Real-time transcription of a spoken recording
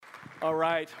All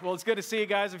right. Well, it's good to see you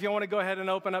guys. If you want to go ahead and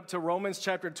open up to Romans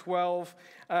chapter 12,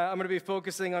 I'm going to be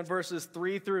focusing on verses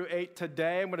 3 through 8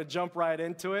 today. I'm going to jump right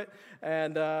into it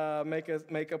and make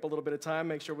up a little bit of time,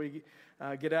 make sure we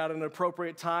get out at an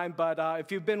appropriate time. But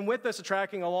if you've been with us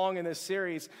tracking along in this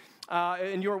series,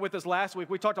 and you were with us last week,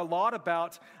 we talked a lot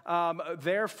about,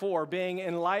 therefore, being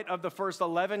in light of the first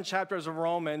 11 chapters of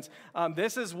Romans.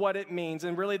 This is what it means,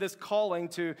 and really this calling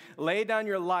to lay down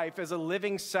your life as a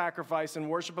living sacrifice in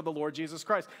worship of the Lord Jesus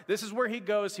Christ. This is where he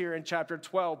goes here in chapter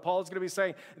 12. Paul is going to be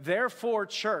saying, therefore,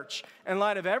 church, in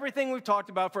light of everything we've talked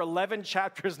about for 11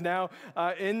 chapters now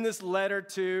in this letter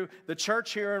to the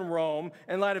church here in Rome,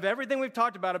 in light of everything we've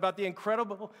talked about the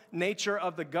incredible nature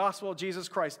of the gospel of Jesus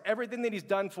Christ, everything that he's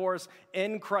done for us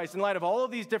in Christ. In light of all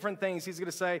of these different things, he's going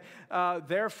to say,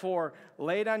 therefore,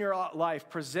 lay down your life,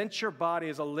 present your body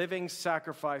as a living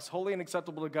sacrifice, holy and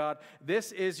acceptable to God.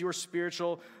 This is your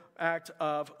spiritual act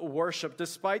of worship.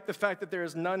 Despite the fact that there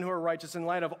is none who are righteous, in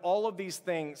light of all of these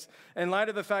things, in light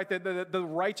of the fact that the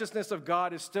righteousness of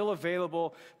God is still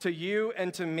available to you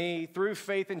and to me through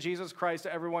faith in Jesus Christ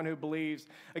to everyone who believes.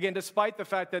 Again, despite the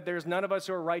fact that there's none of us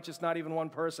who are righteous, not even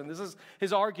one person. This is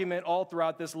his argument all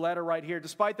throughout this letter right here.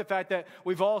 Despite the fact that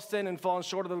we've all sinned and fallen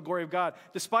short of the glory of God.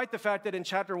 Despite the fact that in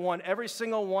chapter 1, every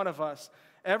single one of us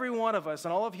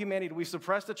and all of humanity, we've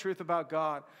suppressed the truth about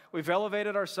God. We've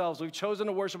elevated ourselves. We've chosen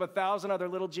to worship 1,000 other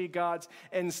little g gods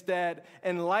instead.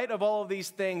 In light of all of these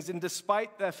things, and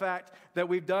despite the fact that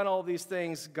we've done all of these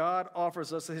things, God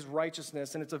offers us his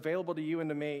righteousness, and it's available to you and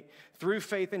to me through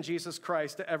faith in Jesus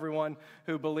Christ to everyone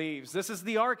who believes. This is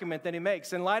the argument that he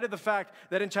makes. In light of the fact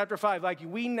that in chapter 5,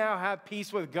 we now have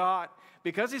peace with God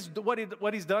because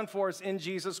what he's done for us in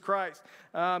Jesus Christ.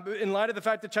 In light of the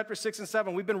fact that chapter 6 and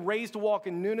 7, we've been raised to walk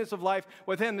in newness of life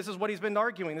with him. This is what he's been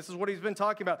arguing. This is what he's been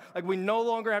talking about. We no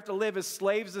longer have to live as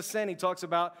slaves to sin, he talks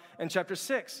about in chapter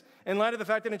 6. In light of the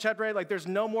fact that in chapter 8, there's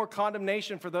no more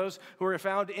condemnation for those who are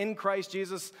found in Christ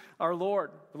Jesus our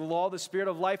Lord. The law of the Spirit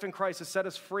of life in Christ has set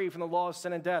us free from the law of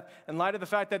sin and death. In light of the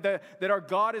fact that our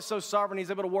God is so sovereign,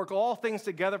 he's able to work all things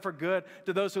together for good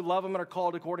to those who love him and are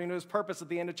called according to his purpose at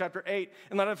the end of chapter 8.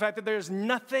 In light of the fact that there's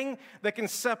nothing that can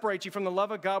separate you from the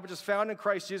love of God, which is found in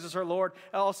Christ Jesus our Lord,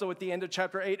 also at the end of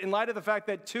chapter 8. In light of the fact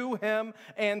that to him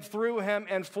and through him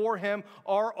and for him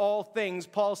are all things,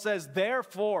 Paul says,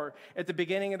 therefore, at the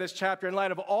beginning of this chapter, in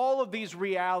light of all of these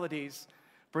realities,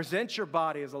 present your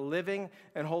body as a living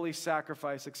and holy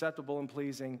sacrifice, acceptable and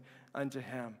pleasing unto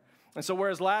him. And so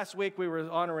whereas last week we were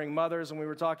honoring mothers and we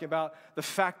were talking about the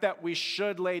fact that we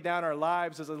should lay down our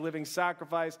lives as a living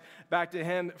sacrifice back to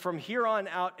him, from here on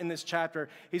out in this chapter,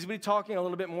 he's going to be talking a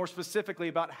little bit more specifically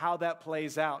about how that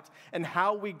plays out and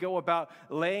how we go about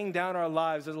laying down our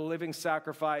lives as a living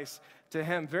sacrifice to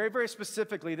him. Very, very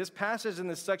specifically, this passage in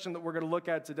this section that we're going to look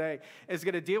at today is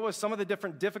going to deal with some of the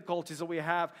different difficulties that we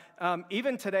have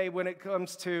even today when it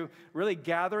comes to really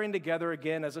gathering together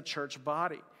again as a church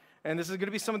body. And this is going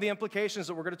to be some of the implications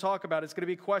that we're going to talk about. It's going to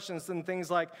be questions and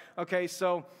things like, okay,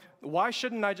 so why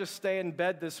shouldn't I just stay in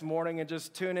bed this morning and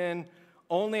just tune in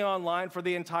only online for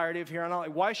the entirety of here on out?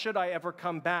 Why should I ever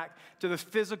come back to the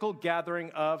physical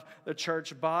gathering of the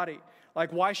church body?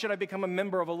 Why should I become a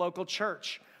member of a local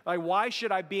church? Why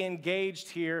should I be engaged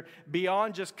here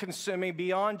beyond just consuming,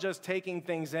 beyond just taking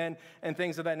things in and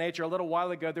things of that nature? A little while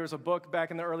ago, there was a book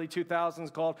back in the early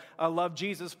 2000s called I Love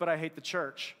Jesus, But I Hate the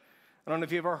Church. I don't know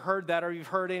if you've ever heard that or you've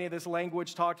heard any of this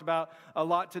language talked about a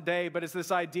lot today, but it's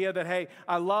this idea that, hey,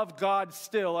 I love God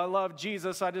still. I love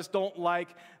Jesus. I just don't like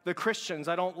the Christians.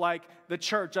 I don't like the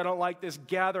church. I don't like this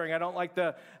gathering. I don't like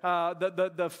the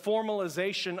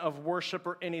formalization of worship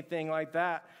or anything like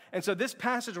that. And so this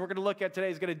passage we're going to look at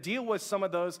today is going to deal with some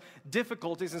of those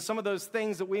difficulties and some of those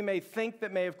things that we may think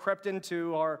that may have crept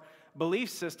into our belief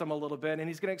system a little bit, and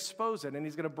he's going to expose it, and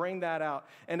he's going to bring that out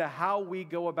into how we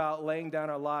go about laying down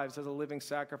our lives as a living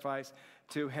sacrifice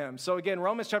to him. So again,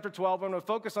 Romans chapter 12, I'm going to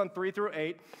focus on 3 through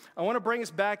 8. I want to bring us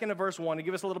back into verse 1 to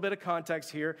give us a little bit of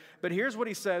context here, but here's what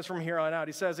he says from here on out.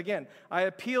 He says, again, I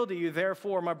appeal to you,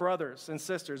 therefore, my brothers and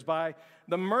sisters, by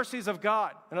the mercies of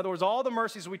God. In other words, all the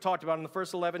mercies we talked about in the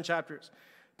first 11 chapters.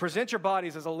 Present your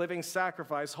bodies as a living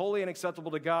sacrifice, holy and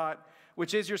acceptable to God,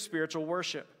 which is your spiritual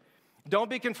worship.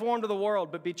 Don't be conformed to the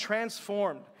world, but be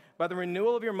transformed by the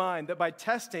renewal of your mind, that by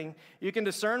testing you can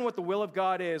discern what the will of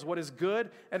God is, what is good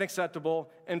and acceptable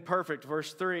and perfect.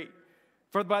 Verse 3,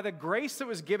 for by the grace that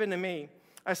was given to me,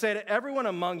 I say to everyone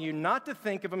among you not to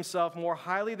think of himself more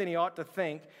highly than he ought to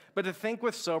think, but to think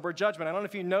with sober judgment. I don't know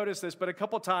if you noticed this, but a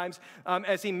couple times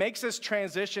as he makes this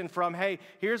transition from, hey,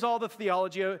 here's all the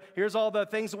theology, here's all the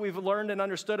things that we've learned and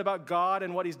understood about God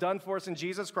and what he's done for us in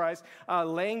Jesus Christ,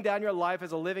 laying down your life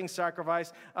as a living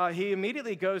sacrifice, he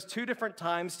immediately goes 2 different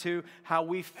times to how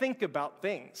we think about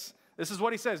things. This is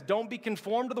what he says, don't be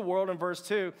conformed to the world in verse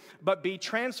 2, but be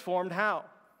transformed how?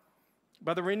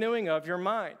 By the renewing of your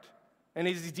mind. And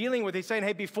he's saying,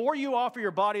 hey, before you offer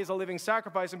your body as a living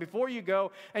sacrifice, and before you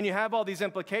go and you have all these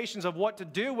implications of what to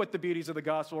do with the beauties of the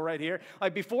gospel right here,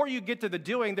 like before you get to the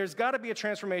doing, there's got to be a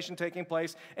transformation taking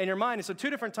place in your mind. And so 2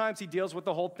 different times he deals with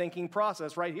the whole thinking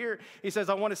process. Right here, he says,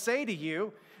 I want to say to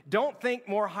you, don't think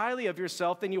more highly of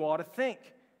yourself than you ought to think.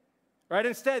 Right?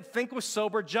 Instead, think with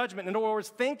sober judgment. In other words,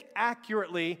 think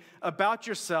accurately about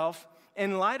yourself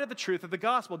in light of the truth of the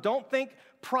gospel. Don't think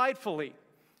pridefully.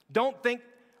 Don't think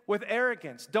with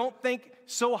arrogance. Don't think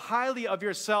so highly of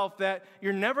yourself that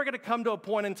you're never going to come to a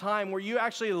point in time where you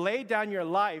actually lay down your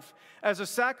life as a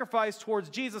sacrifice towards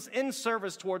Jesus in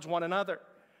service towards one another.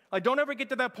 Like, don't ever get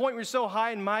to that point where you're so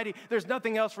high and mighty, there's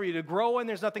nothing else for you to grow in,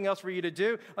 there's nothing else for you to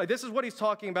do. Like, this is what he's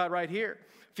talking about right here.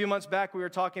 A few months back, we were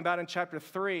talking about in chapter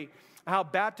 3 how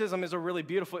baptism is a really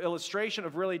beautiful illustration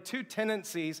of really 2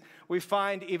 tendencies we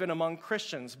find even among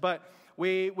Christians. But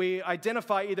we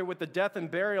identify either with the death and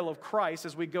burial of Christ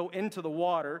as we go into the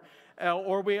water,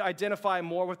 or we identify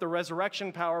more with the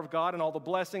resurrection power of God and all the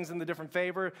blessings and the different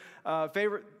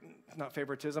not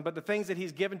favoritism, but the things that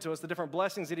he's given to us, the different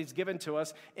blessings that he's given to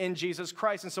us in Jesus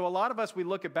Christ. And so a lot of us, we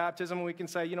look at baptism and we can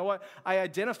say, you know what, I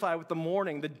identify with the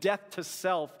mourning, the death to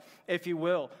self, if you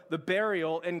will, the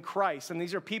burial in Christ. And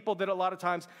these are people that a lot of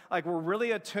times, like, we're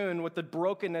really attuned with the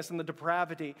brokenness and the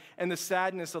depravity and the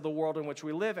sadness of the world in which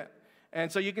we live in. And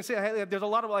so you can say, hey, there's a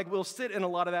lot of, we'll sit in a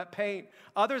lot of that pain.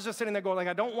 Others are sitting there going,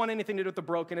 I don't want anything to do with the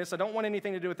brokenness. I don't want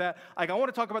anything to do with that. I want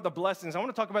to talk about the blessings. I want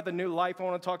to talk about the new life. I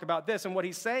want to talk about this. And what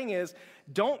he's saying is,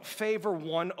 don't favor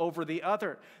one over the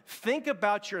other. Think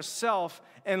about yourself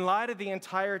in light of the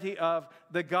entirety of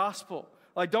the gospel.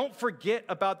 Don't forget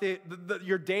about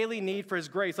your daily need for his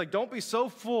grace. Don't be so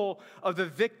full of the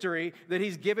victory that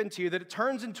he's given to you that it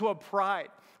turns into a pride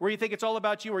where you think it's all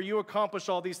about you or you accomplish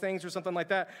all these things or something like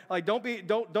that.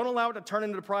 Don't allow it to turn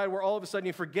into pride where all of a sudden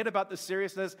you forget about the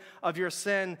seriousness of your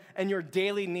sin and your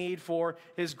daily need for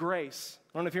his grace.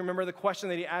 I don't know if you remember the question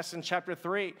that he asked in chapter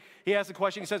 3. He asked the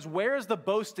question, he says, where is the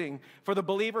boasting for the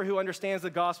believer who understands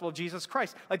the gospel of Jesus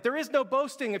Christ? There is no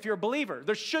boasting if you're a believer.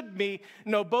 There should be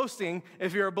no boasting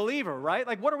if you're a believer, right?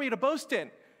 What are we to boast in?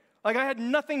 I had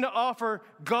nothing to offer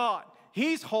God.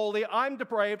 He's holy, I'm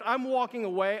depraved, I'm walking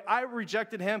away, I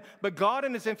rejected him, but God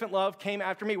in his infinite love came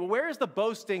after me. Well, where is the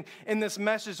boasting in this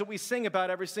message that we sing about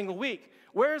every single week?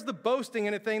 Where is the boasting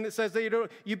in a thing that says that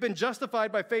you've been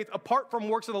justified by faith apart from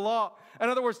works of the law? In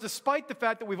other words, despite the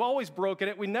fact that we've always broken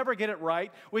it, we never get it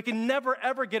right, we can never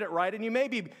ever get it right, and you may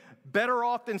be better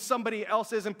off than somebody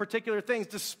else is in particular things.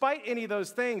 Despite any of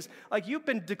those things, you've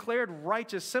been declared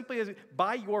righteous simply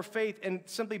by your faith and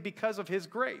simply because of his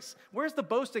grace. Where's the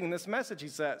boasting in this message, he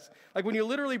says? When you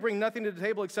literally bring nothing to the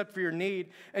table except for your need,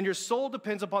 and your soul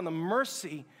depends upon the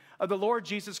mercy of the Lord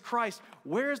Jesus Christ,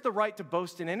 where's the right to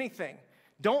boast in anything?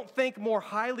 Don't think more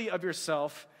highly of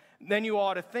yourself than you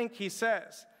ought to think, he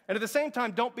says. And at the same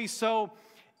time, don't be so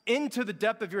into the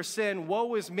depth of your sin,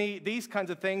 woe is me, these kinds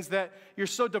of things, that you're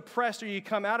so depressed or you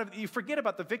come out of it, you forget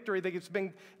about the victory that has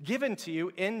been given to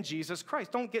you in Jesus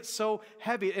Christ. Don't get so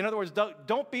heavy. In other words,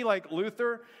 don't be like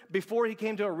Luther before he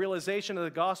came to a realization of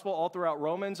the gospel all throughout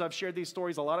Romans. I've shared these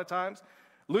stories a lot of times.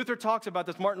 Luther talks about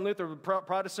this. Martin Luther,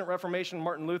 Protestant Reformation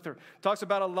Martin Luther, talks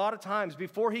about a lot of times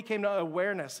before he came to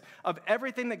awareness of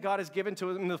everything that God has given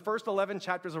to him in the first 11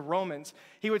 chapters of Romans,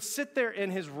 he would sit there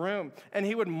in his room and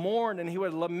he would mourn and he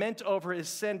would lament over his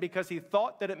sin because he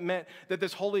thought that it meant that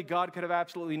this holy God could have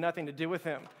absolutely nothing to do with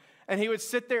him. And he would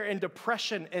sit there in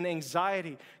depression and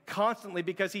anxiety constantly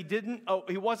because he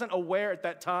wasn't aware at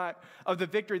that time of the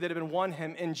victory that had been won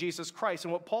him in Jesus Christ.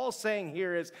 And what Paul's saying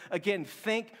here is, again,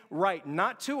 think right,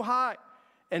 not too high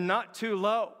and not too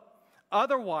low.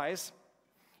 Otherwise,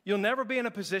 you'll never be in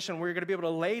a position where you're going to be able to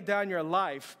lay down your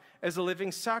life as a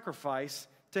living sacrifice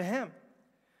to him.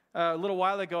 A little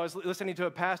while ago, I was listening to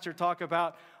a pastor talk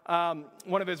about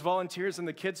one of his volunteers in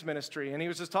the kids ministry, and he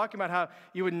was just talking about how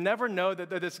you would never know that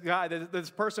this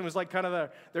person was kind of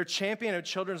their champion of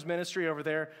children's ministry over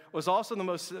there, was also the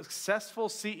most successful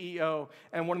CEO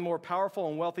and one of the more powerful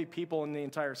and wealthy people in the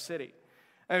entire city.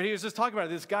 I mean, he was just talking about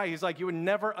this guy. He's like, you would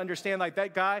never understand. Like,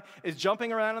 that guy is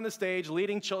jumping around on the stage,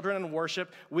 leading children in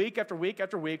worship week after week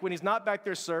after week. When he's not back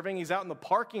there serving, he's out in the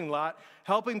parking lot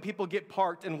helping people get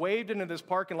parked and waved into this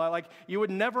parking lot. Like, you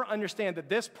would never understand that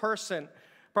this person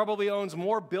probably owns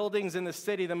more buildings in the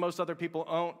city than most other people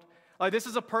own. Like, this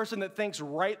is a person that thinks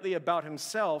rightly about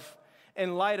himself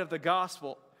in light of the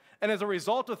gospel. And as a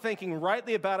result of thinking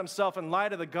rightly about himself in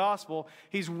light of the gospel,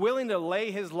 he's willing to lay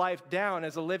his life down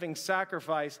as a living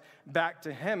sacrifice back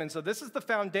to him. And so this is the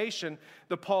foundation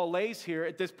that Paul lays here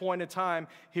at this point in time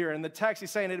here in the text. He's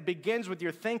saying it begins with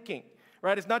your thinking,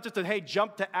 right? It's not just a, hey,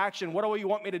 jump to action. What do you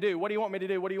want me to do? What do you want me to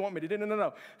do? What do you want me to do?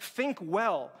 No. Think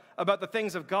well about the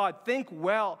things of God. Think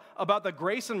well about the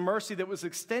grace and mercy that was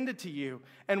extended to you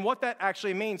and what that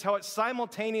actually means, how it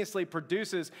simultaneously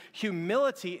produces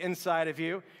humility inside of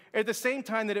you at the same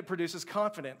time that it produces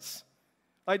confidence.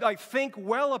 Like think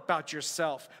well about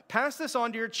yourself. Pass this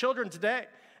on to your children today.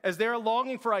 As they're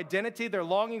longing for identity, they're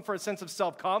longing for a sense of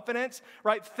self-confidence,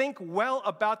 right? Think well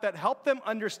about that. Help them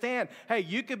understand, hey,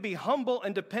 you could be humble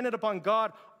and dependent upon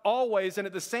God always, and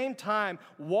at the same time,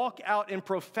 walk out in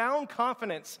profound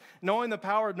confidence, knowing the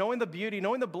power, knowing the beauty,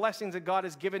 knowing the blessings that God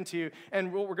has given to you,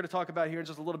 and what we're going to talk about here in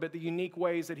just a little bit, the unique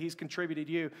ways that he's contributed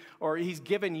you, or he's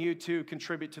given you to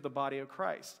contribute to the body of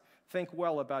Christ. Think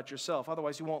well about yourself.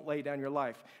 Otherwise, you won't lay down your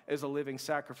life as a living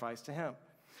sacrifice to him.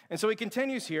 And so he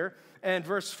continues here in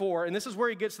verse 4, and this is where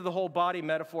he gets to the whole body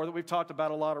metaphor that we've talked about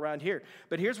a lot around here.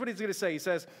 But here's what he's going to say. He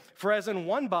says, for as in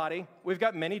one body, we've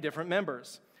got many different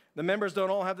members. The members don't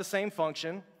all have the same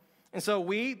function. And so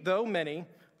we, though many,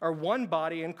 are one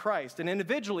body in Christ. And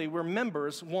individually, we're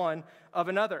members one of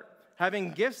another.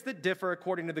 Having gifts that differ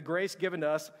according to the grace given to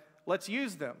us, let's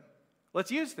use them. Let's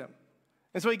use them.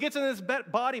 And so he gets into this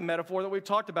body metaphor that we've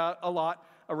talked about a lot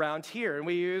around here, and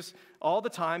we use all the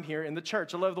time here in the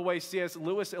church. I love the way C.S.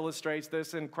 Lewis illustrates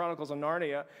this in Chronicles of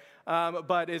Narnia,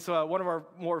 but it's one of our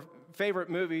more favorite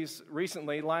movies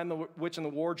recently, Lion, the Witch, and the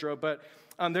Wardrobe. But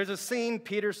there's a scene,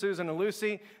 Peter, Susan, and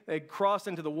Lucy, they cross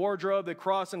into the wardrobe, they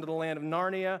cross into the land of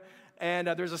Narnia, and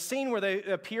there's a scene where they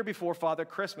appear before Father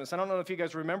Christmas. I don't know if you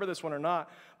guys remember this one or not,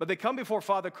 but they come before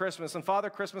Father Christmas, and Father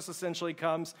Christmas essentially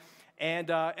comes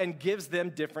and gives them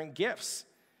different gifts.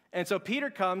 And so Peter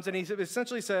comes and he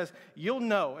essentially says, you'll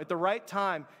know at the right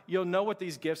time, you'll know what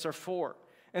these gifts are for.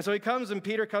 And so he comes and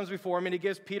Peter comes before him and he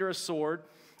gives Peter a sword.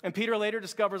 And Peter later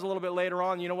discovers a little bit later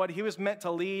on, you know what, he was meant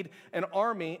to lead an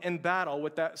army in battle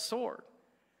with that sword.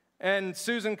 And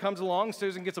Susan comes along,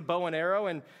 Susan gets a bow and arrow,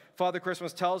 and Father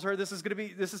Christmas tells her this is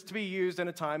to be used in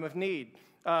a time of need.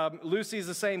 Lucy's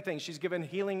the same thing. She's given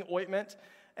healing ointment.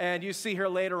 And you see her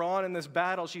later on in this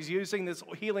battle, she's using this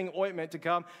healing ointment to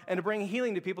come and to bring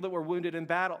healing to people that were wounded in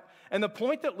battle. And the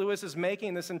point that Lewis is making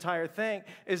in this entire thing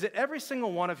is that every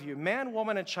single one of you, man,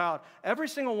 woman, and child, every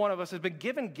single one of us has been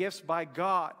given gifts by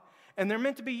God, and they're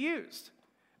meant to be used.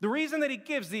 The reason that he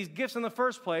gives these gifts in the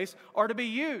first place are to be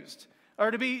used,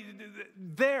 are to be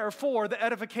there for the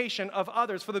edification of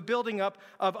others, for the building up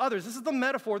of others. This is the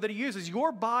metaphor that he uses.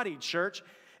 Your body, church,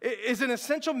 is an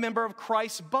essential member of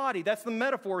Christ's body. That's the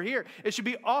metaphor here. It should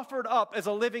be offered up as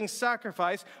a living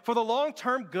sacrifice for the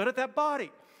long-term good of that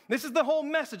body. This is the whole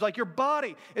message. Like, your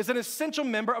body is an essential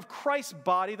member of Christ's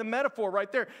body, the metaphor right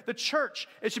there. The church,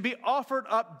 it should be offered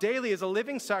up daily as a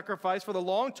living sacrifice for the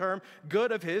long-term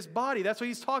good of his body. That's what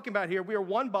he's talking about here. We are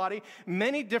one body,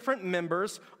 many different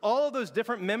members. All of those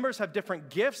different members have different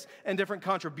gifts and different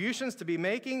contributions to be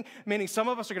making, meaning some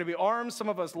of us are going to be arms, some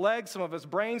of us legs, some of us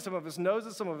brains, some of us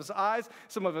noses, some of us eyes,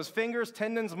 some of us fingers,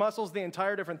 tendons, muscles, the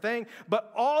entire different thing,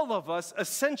 but all of us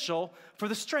essential for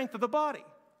the strength of the body.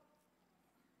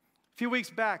 A few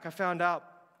weeks back, I found out,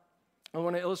 I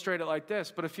want to illustrate it like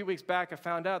this, but a few weeks back, I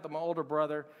found out that my older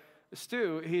brother,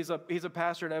 Stu, he's a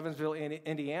pastor in Evansville,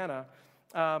 Indiana,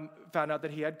 found out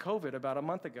that he had COVID about a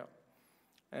month ago.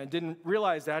 And didn't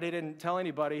realize that. He didn't tell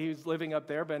anybody. He was living up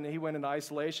there, but he went into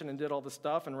isolation and did all the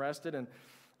stuff and rested and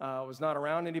was not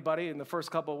around anybody. And the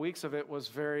first couple of weeks of it was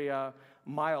very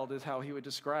mild, is how he would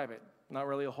describe it. Not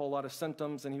really a whole lot of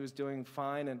symptoms, and he was doing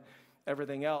fine and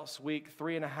everything else. Week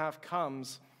 3.5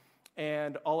 comes,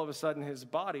 and all of a sudden, his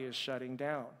body is shutting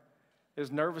down. His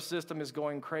nervous system is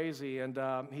going crazy, and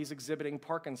he's exhibiting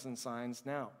Parkinson's signs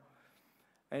now.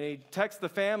 And he texts the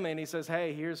family, and he says,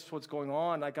 hey, here's what's going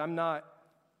on. Like, I'm not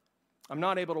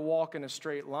able to walk in a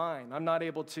straight line. I'm not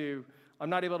able to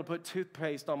put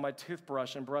toothpaste on my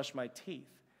toothbrush and brush my teeth.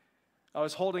 I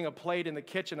was holding a plate in the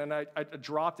kitchen, and I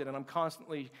dropped it, and I'm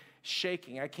constantly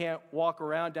shaking. I can't walk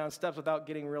around down steps without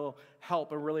getting real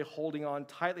help and really holding on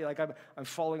tightly, like I'm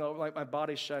falling over, like my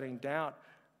body's shutting down.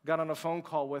 Got on a phone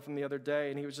call with him the other day,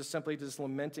 and he was just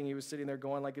lamenting. He was sitting there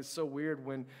going, like, it's so weird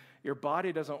when your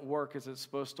body doesn't work as it's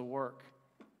supposed to work.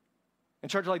 And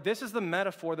church, like, this is the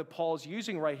metaphor that Paul is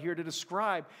using right here to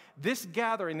describe this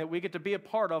gathering that we get to be a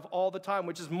part of all the time,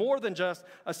 which is more than just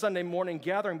a Sunday morning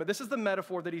gathering, but this is the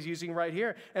metaphor that he's using right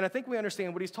here. And I think we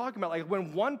understand what he's talking about. Like,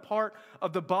 when one part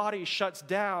of the body shuts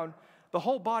down, the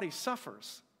whole body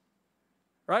suffers,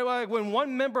 right? Like, when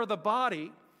one member of the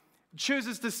body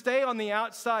chooses to stay on the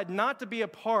outside, not to be a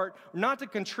part, not to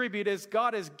contribute as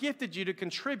God has gifted you to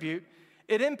contribute,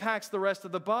 it impacts the rest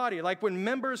of the body. Like when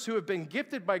members who have been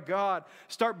gifted by God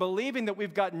start believing that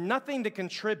we've got nothing to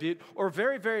contribute or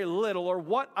very, very little, or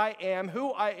what I am,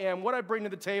 who I am, what I bring to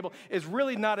the table is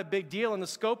really not a big deal in the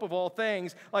scope of all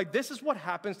things. Like this is what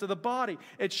happens to the body.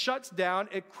 It shuts down,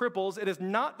 it cripples, it is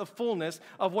not the fullness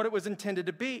of what it was intended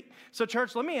to be. So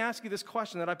church, let me ask you this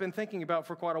question that I've been thinking about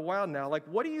for quite a while now. Like,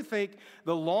 what do you think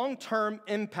the long-term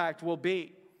impact will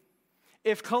be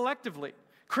if collectively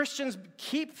Christians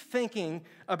keep thinking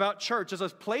about church as a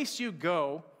place you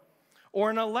go or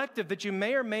an elective that you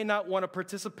may or may not want to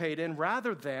participate in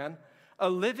rather than a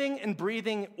living and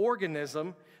breathing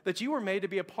organism that you were made to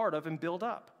be a part of and build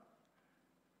up?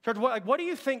 Church, what do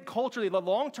you think culturally the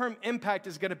long-term impact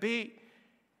is going to be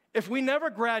if we never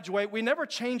graduate, we never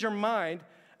change our mind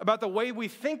about the way we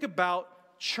think about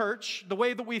church, the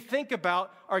way that we think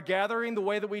about our gathering, the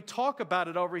way that we talk about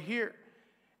it over here?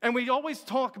 And we always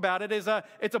talk about it as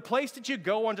it's a place that you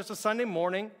go on just a Sunday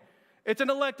morning. It's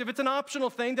an elective. It's an optional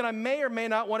thing that I may or may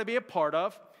not want to be a part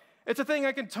of. It's a thing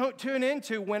I can tune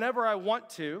into whenever I want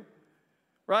to,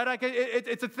 right?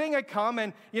 It's a thing I come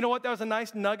and, you know what, that was a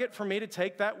nice nugget for me to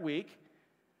take that week.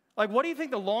 Like, what do you think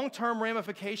the long-term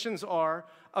ramifications are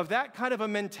of that kind of a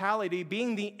mentality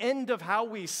being the end of how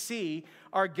we see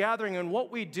our gathering and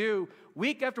what we do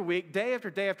week after week, day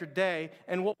after day after day,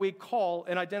 and what we call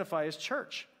and identify as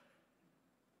church?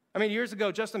 I mean, years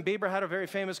ago, Justin Bieber had a very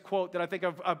famous quote that I think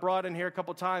I've brought in here a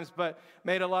couple times, but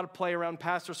made a lot of play around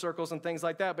pastor circles and things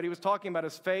like that. But he was talking about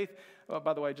his faith.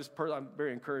 By the way, I'm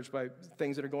very encouraged by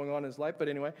things that are going on in his life. But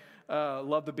anyway,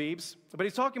 love the Biebs. But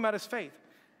he's talking about his faith.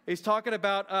 He's talking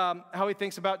about how he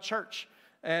thinks about church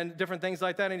and different things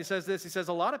like that. And he says this. He says,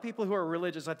 a lot of people who are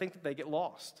religious, I think that they get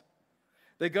lost.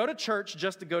 They go to church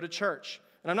just to go to church.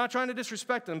 And I'm not trying to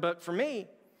disrespect them, but for me,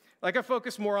 like I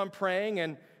focus more on praying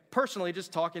and personally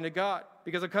just talking to God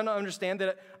because I kind of understand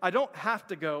that I don't have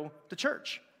to go to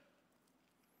church.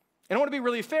 And I want to be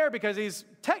really fair because he's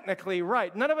technically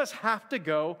right. None of us have to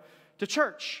go to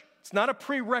church. It's not a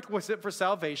prerequisite for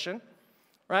salvation,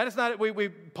 right? It's not.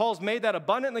 Paul's made that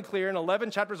abundantly clear in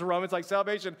 11 chapters of Romans. Like,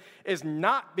 salvation is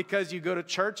not because you go to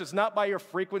church. It's not by your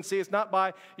frequency. It's not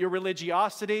by your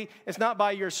religiosity. It's not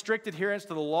by your strict adherence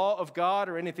to the law of God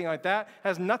or anything like that. It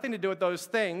has nothing to do with those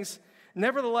things.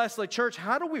 Nevertheless, like church,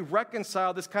 how do we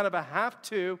reconcile this kind of a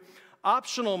have-to,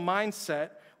 optional mindset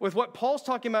with what Paul's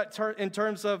talking about in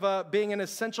terms of being an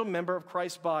essential member of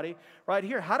Christ's body right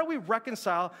here? How do we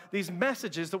reconcile these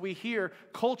messages that we hear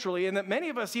culturally and that many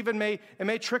of us even may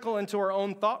trickle into our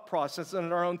own thought process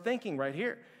and our own thinking right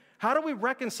here? How do we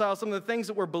reconcile some of the things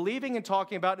that we're believing and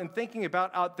talking about and thinking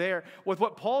about out there with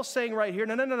what Paul's saying right here?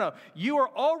 No. You are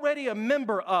already a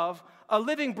member of a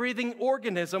living, breathing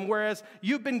organism, whereas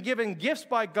you've been given gifts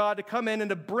by God to come in and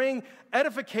to bring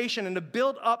edification and to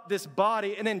build up this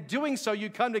body. And in doing so, you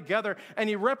come together and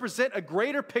you represent a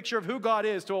greater picture of who God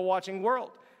is to a watching world.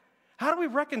 How do we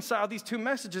reconcile these two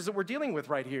messages that we're dealing with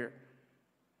right here?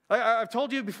 I've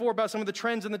told you before about some of the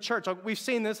trends in the church. We've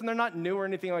seen this, and they're not new or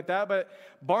anything like that, but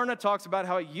Barna talks about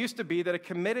how it used to be that a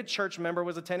committed church member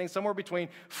was attending somewhere between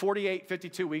 48,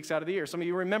 52 weeks out of the year. Some of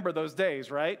you remember those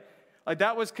days, right? Like,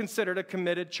 that was considered a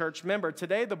committed church member.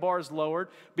 Today, the bar is lowered.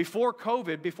 Before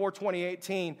COVID, before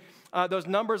 2018, those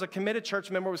numbers, a committed church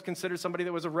member was considered somebody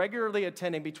that was regularly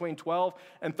attending between 12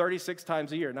 and 36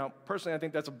 times a year. Now, personally, I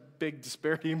think that's a big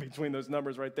disparity in between those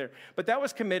numbers right there. But that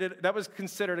was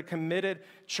considered a committed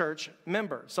church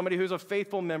member, somebody who's a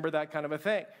faithful member, that kind of a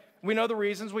thing. We know the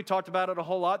reasons. We talked about it a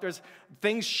whole lot. There's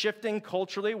things shifting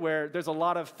culturally where there's a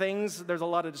lot of things, there's a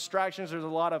lot of distractions, there's a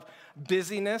lot of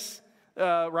busyness.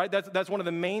 Right? That's one of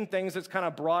the main things that's kind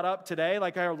of brought up today.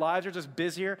 Like, our lives are just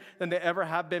busier than they ever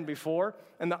have been before.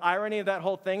 And the irony of that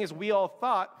whole thing is we all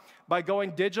thought by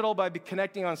going digital, by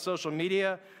connecting on social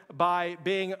media, by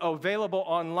being available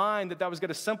online, that was going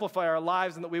to simplify our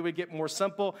lives and that we would get more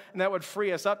simple and that would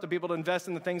free us up to be able to invest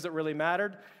in the things that really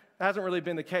mattered. That hasn't really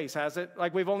been the case, has it?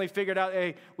 Like, we've only figured out,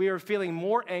 we are feeling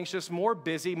more anxious, more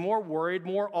busy, more worried,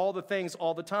 more all the things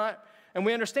all the time. And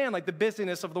we understand, like, the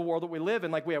busyness of the world that we live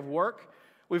in. Like, we have work,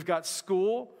 we've got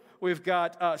school, we've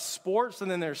got sports, and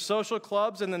then there's social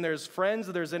clubs, and then there's friends,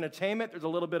 and there's entertainment, there's a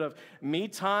little bit of me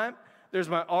time. There's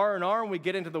my R&R, and we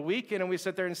get into the weekend, and we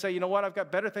sit there and say, you know what, I've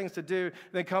got better things to do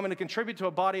than come in to contribute to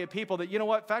a body of people that, you know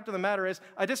what, fact of the matter is,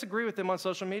 I disagree with them on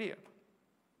social media.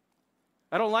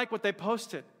 I don't like what they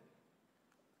posted.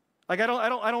 Like, I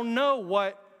don't know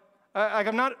what,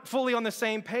 I'm not fully on the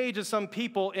same page as some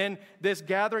people in this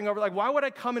gathering over. Like, why would I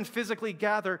come and physically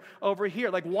gather over here?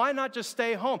 Like, why not just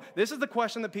stay home? This is the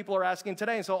question that people are asking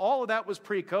today. And so all of that was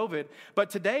pre-COVID. But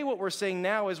today what we're seeing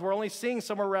now is we're only seeing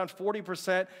somewhere around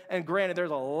 40%. And granted, there's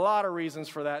a lot of reasons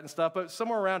for that and stuff. But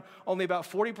somewhere around only about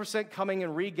 40% coming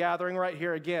and regathering right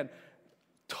here again.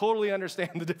 Totally understand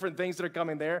the different things that are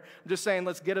coming there. I'm just saying,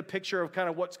 let's get a picture of kind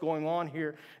of what's going on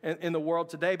here in the world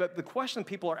today. But the question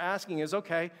people are asking is,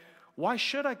 okay, why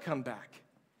should I come back?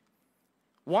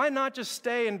 Why not just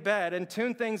stay in bed and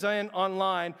tune things in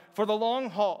online for the long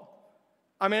haul?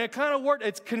 I mean, it kind of works.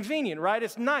 It's convenient, right?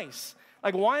 It's nice.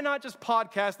 Like, why not just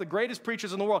podcast the greatest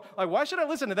preachers in the world? Like, why should I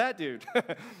listen to that dude,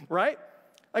 right?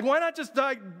 Like, why not just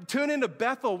tune into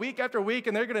Bethel week after week,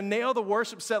 and they're going to nail the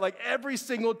worship set like every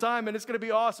single time, and it's going to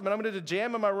be awesome, and I'm going to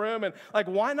jam in my room, and like,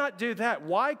 why not do that?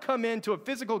 Why come into a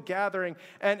physical gathering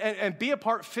and be a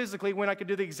part physically when I could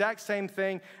do the exact same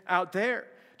thing out there?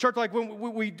 Church, like when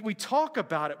we talk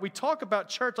about it, we talk about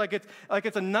church like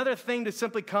it's another thing to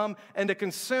simply come and to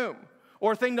consume,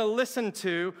 or a thing to listen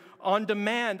to on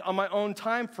demand on my own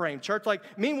time frame. Church, like,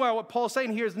 meanwhile, what Paul's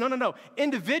saying here is, no.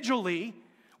 Individually,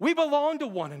 we belong to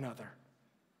one another.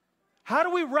 How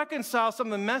do we reconcile some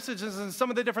of the messages and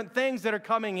some of the different things that are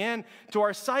coming in to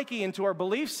our psyche and to our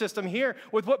belief system here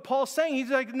with what Paul's saying? He's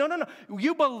like, no.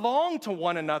 You belong to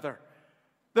one another.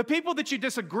 The people that you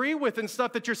disagree with and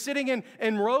stuff that you're sitting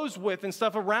in rows with and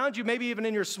stuff around you, maybe even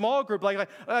in your small group,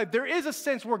 there is a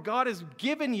sense where God has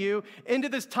given you into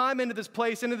this time, into this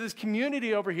place, into this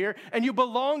community over here, and you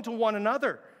belong to one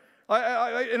another.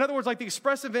 In other words, like the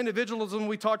expressive individualism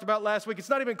we talked about last week, it's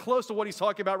not even close to what he's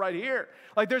talking about right here.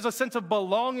 Like, there's a sense of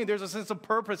belonging, there's a sense of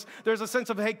purpose, there's a sense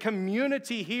of, hey,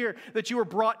 community here that you were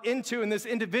brought into in this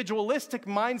individualistic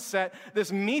mindset,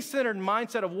 this me-centered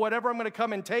mindset of whatever I'm going to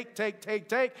come and take.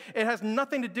 It has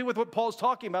nothing to do with what Paul's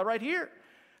talking about right here.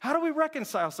 How do we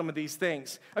reconcile some of these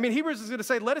things? I mean, Hebrews is going to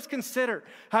say, let us consider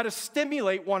how to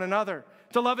stimulate one another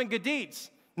to love and good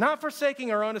deeds, not forsaking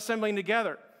our own assembling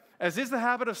together, as is the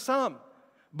habit of some,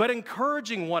 but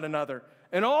encouraging one another.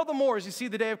 And all the more as you see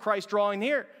the day of Christ drawing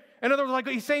near. In other words, like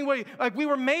he's saying, like we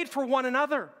were made for one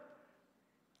another.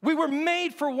 We were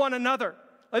made for one another.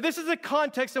 Like, this is the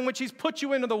context in which he's put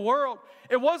you into the world.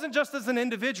 It wasn't just as an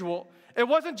individual. It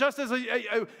wasn't just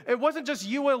it wasn't just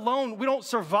you alone. We don't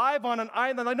survive on an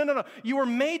island. Like, no. You were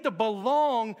made to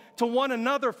belong to one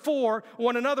another for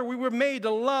one another. We were made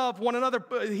to love one another.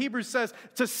 Hebrews says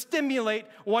to stimulate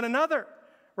one another.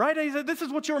 Right? He said, this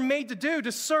is what you were made to do,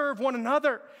 to serve one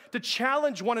another, to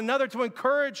challenge one another, to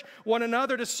encourage one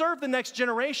another, to serve the next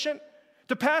generation,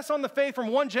 to pass on the faith from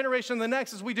one generation to the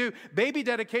next as we do baby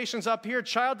dedications up here,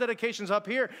 child dedications up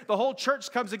here. The whole church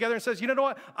comes together and says, you know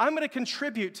what? I'm going to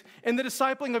contribute in the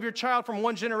discipling of your child from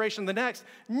one generation to the next,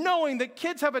 knowing that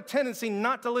kids have a tendency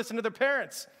not to listen to their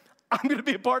parents. I'm going to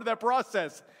be a part of that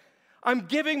process. I'm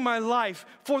giving my life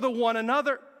for the one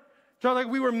another. Like,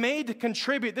 we were made to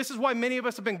contribute. This is why many of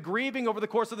us have been grieving over the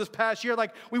course of this past year.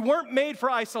 Like, we weren't made for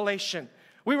isolation.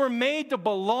 We were made to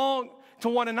belong to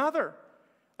one another.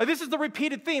 This is the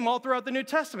repeated theme all throughout the New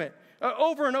Testament.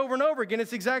 Over and over and over again, it's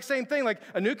the exact same thing. Like,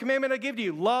 a new commandment I give to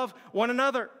you, love one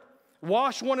another.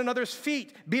 Wash one another's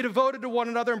feet. Be devoted to one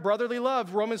another in brotherly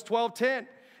love, Romans 12:10.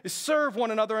 Serve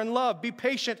one another in love. Be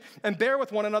patient and bear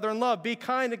with one another in love. Be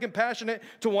kind and compassionate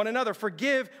to one another.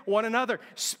 Forgive one another.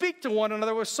 Speak to one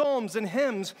another with psalms and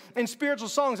hymns and spiritual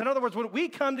songs. In other words, when we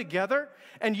come together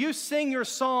and you sing your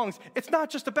songs, it's not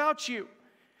just about you.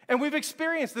 And we've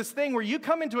experienced this thing where you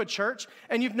come into a church,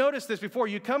 and you've noticed this before.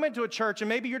 You come into a church, and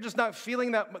maybe you're just not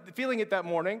feeling it that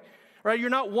morning, right?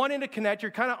 You're not wanting to connect. You're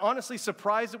kind of honestly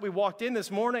surprised that we walked in this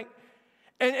morning.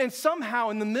 And somehow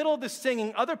in the middle of this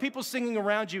singing, other people singing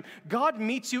around you, God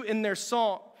meets you in their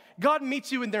song. God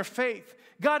meets you in their faith.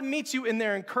 God meets you in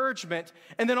their encouragement.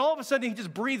 And then all of a sudden, he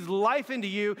just breathes life into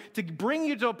you to bring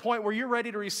you to a point where you're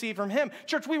ready to receive from him.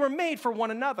 Church, we were made for one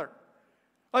another.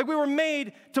 Like, we were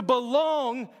made to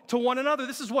belong to one another.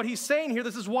 This is what he's saying here.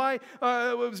 This is why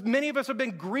many of us have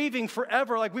been grieving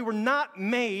forever. Like, we were not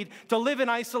made to live in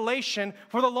isolation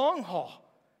for the long haul.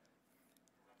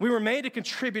 We were made to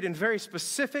contribute in very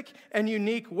specific and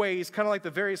unique ways, kind of like the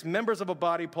various members of a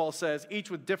body, Paul says, each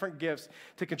with different gifts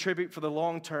to contribute for the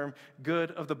long-term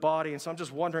good of the body. And so I'm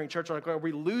just wondering, church, are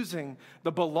we losing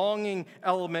the belonging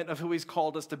element of who he's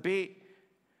called us to be?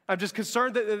 I'm just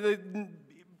concerned that the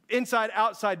inside,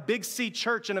 outside, Big C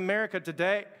church in America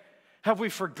today, have we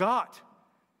forgot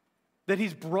that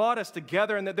he's brought us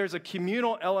together and that there's a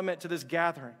communal element to this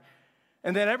gathering?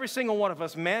 And that every single one of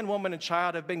us, man, woman, and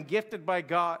child, have been gifted by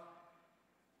God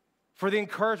for the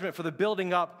encouragement, for the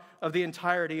building up of the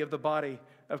entirety of the body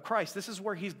of Christ. This is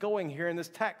where he's going here in this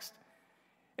text.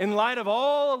 In light of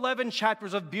all 11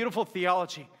 chapters of beautiful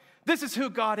theology, this is who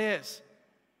God is.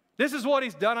 This is what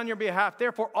he's done on your behalf.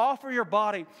 Therefore, offer your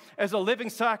body as a living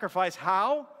sacrifice.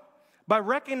 How? By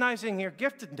recognizing your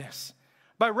giftedness.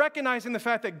 By recognizing the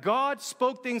fact that God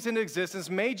spoke things into existence,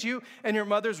 made you in your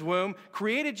mother's womb,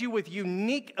 created you with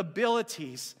unique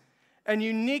abilities and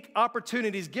unique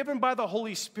opportunities given by the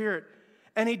Holy Spirit.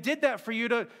 And he did that for you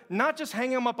to not just hang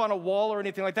them up on a wall or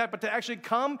anything like that, but to actually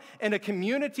come in a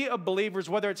community of believers,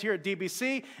 whether it's here at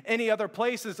DBC, any other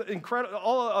places,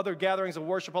 all other gatherings of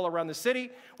worship all around the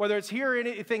city, whether it's here or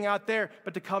anything out there,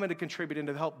 but to come and to contribute and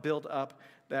to help build up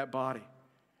that body.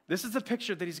 This is the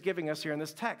picture that he's giving us here in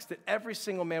this text, that every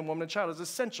single man, woman, and child is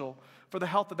essential for the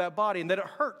health of that body, and that it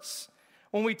hurts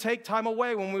when we take time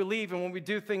away, when we leave, and when we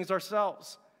do things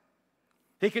ourselves.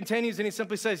 He continues and he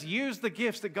simply says, use the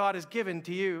gifts that God has given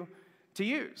to you to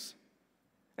use.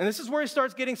 And this is where he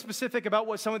starts getting specific about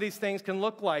what some of these things can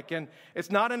look like. And it's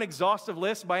not an exhaustive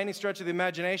list by any stretch of the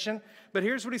imagination, but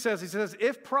here's what he says. He says,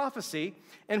 if prophecy,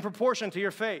 in proportion to your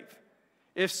faith.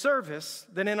 If service,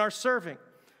 then in our serving.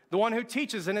 The one who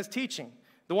teaches in his teaching.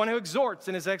 The one who exhorts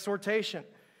in his exhortation.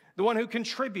 The one who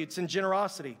contributes in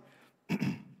generosity.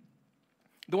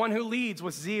 The one who leads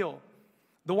with zeal.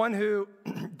 The one who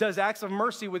does acts of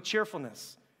mercy with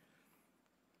cheerfulness.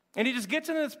 And he just gets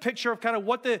into this picture of kind of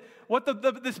what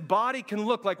this body can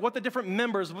look like, what the different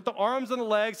members, what the arms and the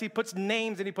legs, he puts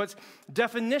names and he puts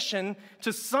definition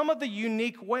to some of the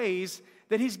unique ways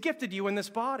that he's gifted you in this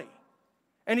body.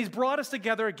 And he's brought us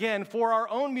together again for our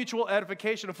own mutual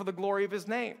edification and for the glory of his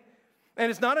name. And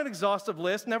it's not an exhaustive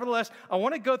list. Nevertheless, I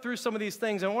want to go through some of these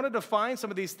things. I want to define some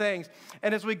of these things.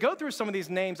 And as we go through some of these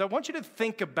names, I want you to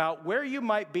think about where you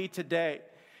might be today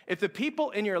if the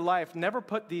people in your life never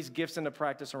put these gifts into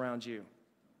practice around you.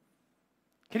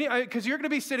 Because you're going to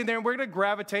be sitting there and we're going to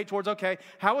gravitate towards, okay,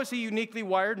 how has he uniquely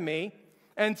wired me?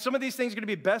 And some of these things are going to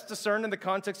be best discerned in the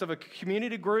context of a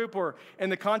community group or in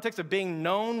the context of being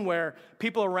known, where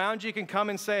people around you can come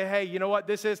and say, hey, you know what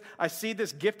this is? I see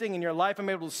this gifting in your life. I'm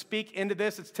able to speak into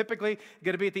this. It's typically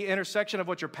going to be at the intersection of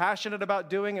what you're passionate about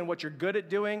doing and what you're good at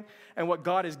doing and what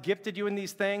God has gifted you in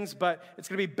these things. But it's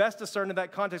going to be best discerned in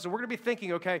that context. So we're going to be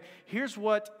thinking, okay, here's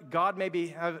what God may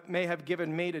have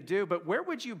given me to do. But where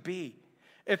would you be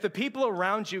if the people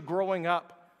around you growing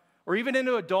up or even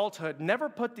into adulthood never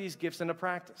put these gifts into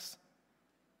practice?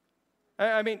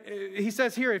 I mean, he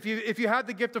says here, if you had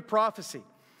the gift of prophecy,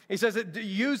 he says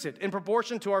use it in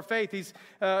proportion to our faith.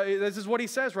 This is what he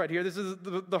says right here. This is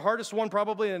the hardest one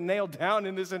probably to nail down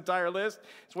in this entire list.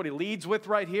 It's what he leads with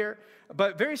right here.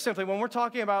 But very simply, when we're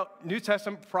talking about New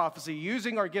Testament prophecy,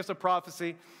 using our gifts of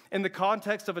prophecy in the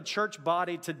context of a church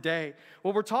body today,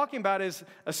 what we're talking about is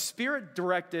a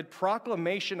spirit-directed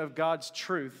proclamation of God's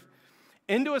truth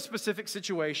into a specific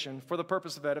situation for the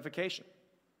purpose of edification.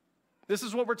 This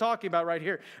is what we're talking about right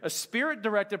here. A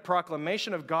spirit-directed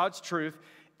proclamation of God's truth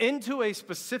into a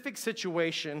specific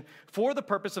situation for the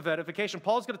purpose of edification.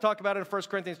 Paul's going to talk about it in 1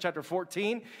 Corinthians chapter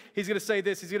 14. He's going to say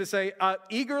this. He's going to say,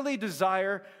 eagerly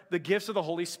desire the gifts of the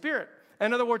Holy Spirit.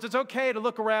 In other words, it's okay to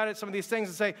look around at some of these things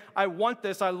and say, I want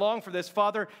this, I long for this.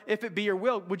 Father, if it be your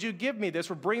will, would you give me this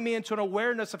or bring me into an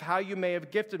awareness of how you may have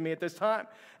gifted me at this time?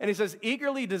 And he says,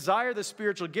 eagerly desire the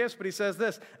spiritual gifts, but he says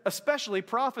this, especially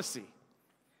prophecy.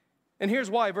 And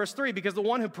here's why, verse 3, because the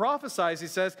one who prophesies, he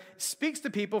says, speaks to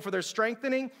people for their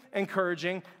strengthening,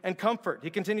 encouraging, and comfort.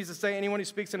 He continues to say, anyone who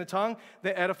speaks in a tongue,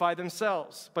 they edify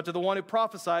themselves. But to the one who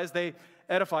prophesies, they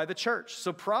edify the church.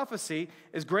 So prophecy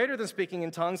is greater than speaking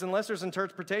in tongues unless there's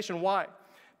interpretation. Why?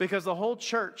 Because the whole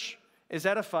church is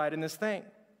edified in this thing.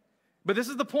 But this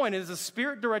is the point. It is a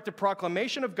spirit-directed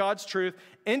proclamation of God's truth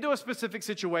into a specific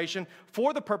situation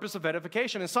for the purpose of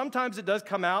edification. And sometimes it does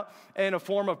come out in a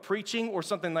form of preaching or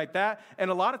something like that.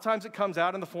 And a lot of times it comes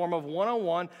out in the form of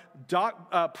one-on-one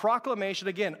proclamation,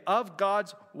 again, of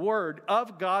God's word,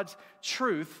 of God's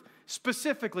truth,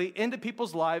 specifically into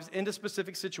people's lives, into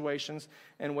specific situations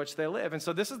in which they live. And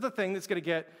so this is the thing that's going to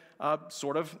get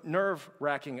sort of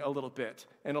nerve-wracking a little bit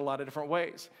in a lot of different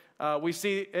ways. We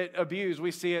see it abused.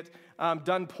 We see it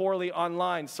done poorly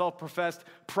online. Self-professed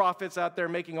prophets out there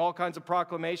making all kinds of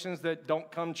proclamations that don't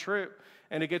come true.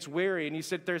 and it gets weary, and you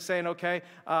sit there saying, we're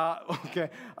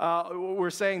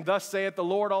saying, thus saith the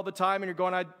Lord all the time, and you're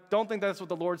going, I don't think that's what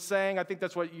the Lord's saying. I think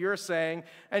that's what you're saying,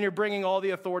 and you're bringing all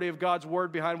the authority of God's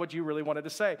word behind what you really wanted to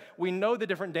say. We know the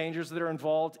different dangers that are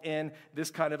involved in this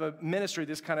kind of a ministry,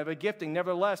 this kind of a gifting.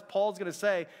 Nevertheless, Paul's going to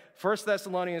say, 1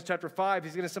 Thessalonians chapter 5,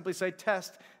 he's going to simply say,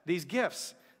 test these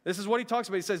gifts. This is what he talks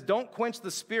about. He says, don't quench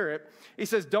the spirit. He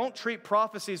says, don't treat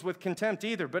prophecies with contempt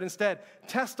either, but instead,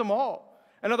 test them all.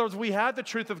 In other words, we have the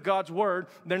truth of God's word.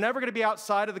 They're never going to be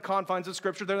outside of the confines of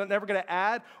Scripture. They're never going to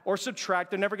add or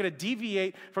subtract. They're never going to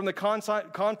deviate from the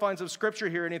confines of Scripture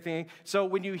here or anything. So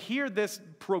when you hear this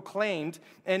proclaimed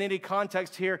in any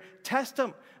context here, test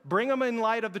them. Bring them in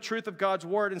light of the truth of God's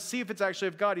word and see if it's actually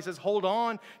of God. He says, hold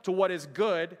on to what is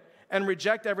good and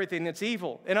reject everything that's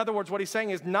evil. In other words, what he's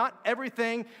saying is not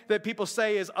everything that people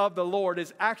say is of the Lord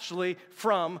is actually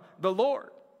from the Lord.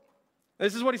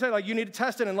 This is what he said, like you need to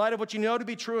test it in light of what you know to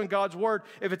be true in God's word,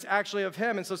 if it's actually of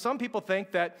him. And so some people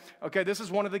think that, okay, this is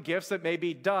one of the gifts that may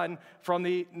be done from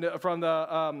the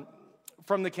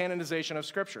canonization of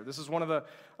Scripture. This is one of the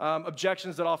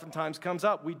objections that oftentimes comes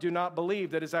up. We do not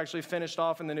believe that it's actually finished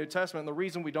off in the New Testament. And the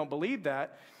reason we don't believe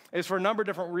that is for a number of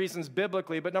different reasons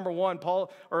biblically. But number one,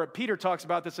 Peter talks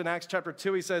about this in Acts chapter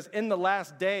 2. He says, in the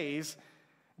last days,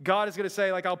 God is going to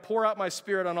say, like, I'll pour out my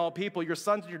spirit on all people. Your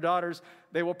sons and your daughters,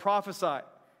 they will prophesy.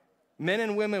 Men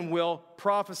and women will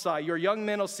prophesy. Your young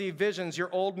men will see visions. Your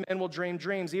old men will dream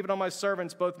dreams. Even on my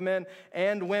servants, both men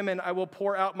and women, I will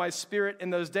pour out my spirit in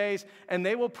those days, and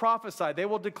they will prophesy. They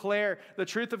will declare the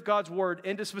truth of God's word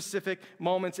into specific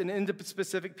moments and into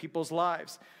specific people's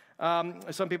lives.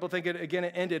 Some people think it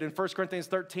ended. In 1 Corinthians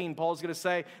 13, Paul is going to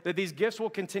say that these gifts will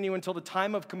continue until the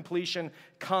time of completion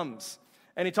comes.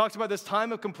 And he talks about this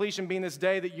time of completion being this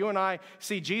day that you and I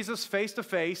see Jesus face to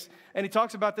face. And he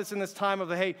talks about this in this time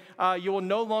of you will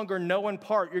no longer know in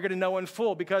part. You're going to know in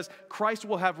full because Christ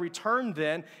will have returned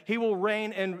then. He will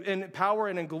reign in power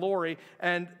and in glory.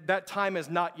 And that time has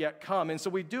not yet come. And so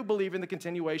we do believe in the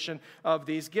continuation of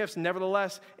these gifts.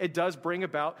 Nevertheless, it does bring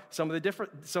about some of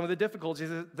the difficulties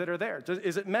that are there.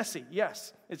 Is it messy?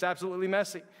 Yes, it's absolutely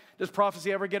messy. Does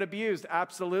prophecy ever get abused?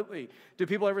 Absolutely. Do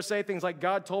people ever say things like,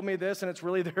 God told me this, and it's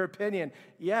really their opinion?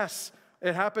 Yes,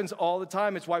 it happens all the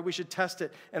time. It's why we should test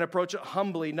it and approach it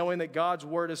humbly, knowing that God's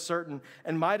word is certain.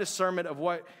 And my discernment of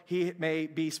what he may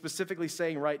be specifically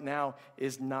saying right now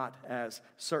is not as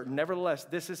certain. Nevertheless,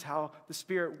 this is how the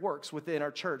Spirit works within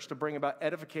our church to bring about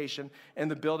edification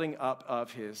and the building up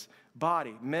of his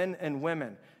body. Men and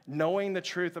women, knowing the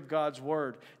truth of God's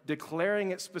word,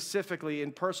 declaring it specifically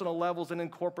in personal levels and in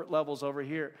corporate levels over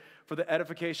here for the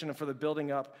edification and for the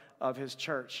building up of his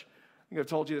church. I think I've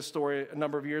told you this story a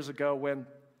number of years ago when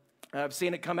I've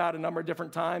seen it come out a number of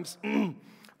different times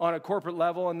on a corporate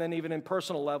level and then even in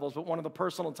personal levels. But one of the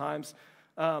personal times,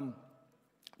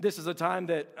 this is a time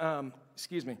that,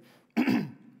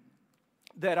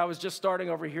 that I was just starting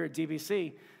over here at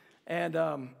DBC. And,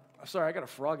 sorry, I got a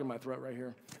frog in my throat right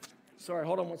here. Sorry,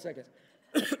 hold on one second.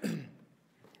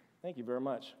 Thank you very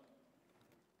much.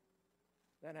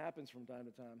 That happens from time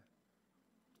to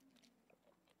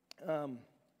time.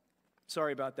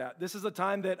 Sorry about that. This is a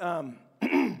time that,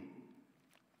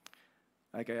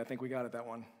 okay, I think we got it, that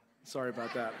one. Sorry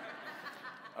about that.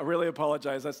 I really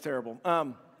apologize. That's terrible.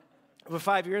 But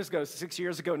 6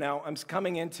 years ago now, I'm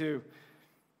coming into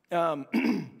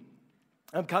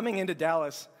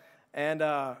Dallas, and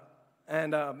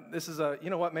this is you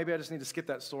know what? Maybe I just need to skip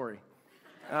that story.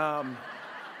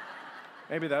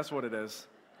 Maybe that's what it is.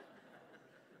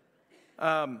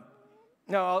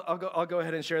 No, I'll go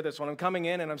ahead and share this one. I'm coming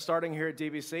in and I'm starting here at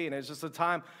DBC, and it's just a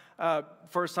time,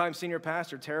 first time senior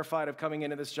pastor, terrified of coming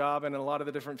into this job and a lot of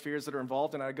the different fears that are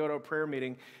involved. And I go to a prayer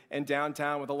meeting in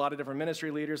downtown with a lot of different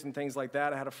ministry leaders and things like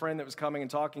that. I had a friend that was coming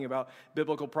and talking about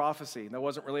biblical prophecy. That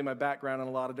wasn't really my background in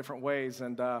a lot of different ways.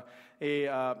 And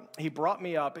he brought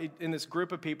me up in this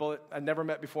group of people that I'd never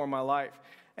met before in my life.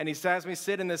 And he has me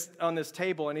sit on this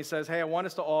table, and he says, hey, I want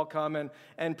us to all come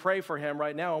and pray for him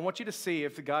right now. I want you to see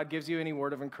if God gives you any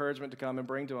word of encouragement to come and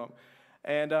bring to him.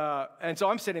 And so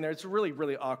I'm sitting there. It's really,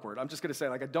 really awkward. I'm just going to say,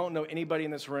 I don't know anybody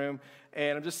in this room,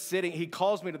 and I'm just sitting. He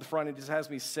calls me to the front and just has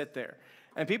me sit there.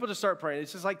 And people just start praying.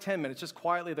 It's just like 10 minutes, just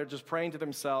quietly. They're just praying to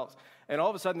themselves. And all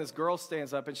of a sudden, this girl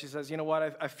stands up, and she says, you know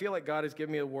what? I feel like God has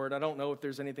given me a word. I don't know if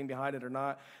there's anything behind it or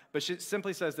not. But she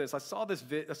simply says this. I saw this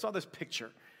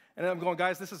picture. And I'm going,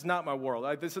 guys, this is not my world.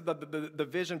 This is the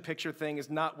vision picture thing is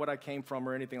not what I came from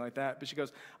or anything like that. But she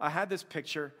goes, I had this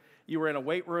picture. You were in a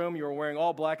weight room. You were wearing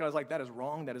all black. And I was like, that is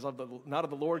wrong. That is not of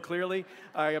the Lord, clearly.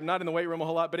 I am not in the weight room a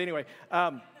whole lot. But anyway,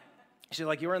 she's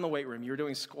like, you were in the weight room. You were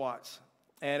doing squats.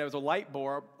 And it was a light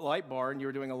bar, and you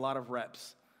were doing a lot of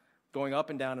reps, going up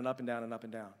and down and up and down and up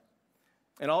and down.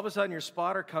 And all of a sudden, your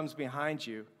spotter comes behind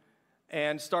you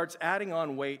and starts adding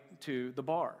on weight to the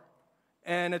bar.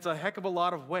 And it's a heck of a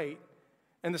lot of weight.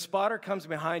 And the spotter comes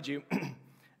behind you,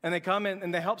 and they come in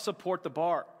and they help support the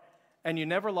bar. And you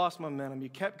never lost momentum. You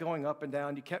kept going up and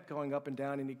down. You kept going up and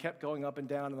down, and you kept going up and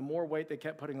down. And the more weight they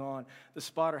kept putting on, the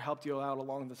spotter helped you out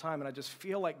along the time. And I just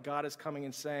feel like God is coming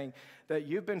and saying that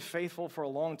you've been faithful for a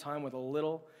long time with a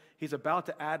little. He's about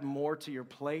to add more to your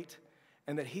plate,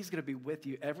 and that he's going to be with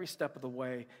you every step of the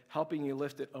way, helping you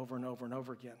lift it over and over and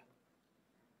over again.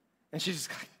 And she's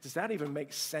like, does that even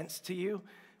make sense to you?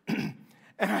 And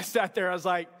I sat there, I was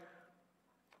like,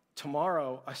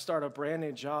 tomorrow I start a brand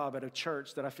new job at a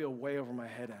church that I feel way over my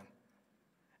head in.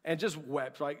 And just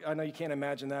wept. Like, I know you can't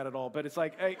imagine that at all, but it's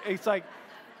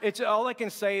all I can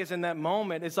say is in that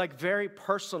moment, it's like very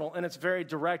personal and it's very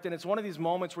direct. And it's one of these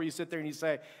moments where you sit there and you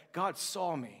say, God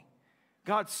saw me.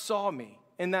 God saw me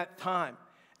in that time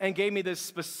and gave me this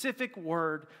specific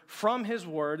word from his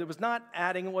word. It was not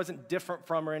adding, it wasn't different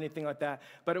from or anything like that,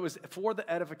 but it was for the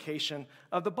edification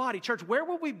of the body. Church, where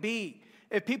would we be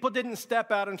if people didn't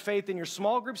step out in faith in your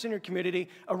small groups in your community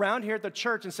around here at the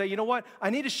church and say, you know what,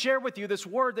 I need to share with you this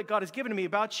word that God has given to me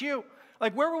about you?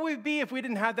 Like, where would we be if we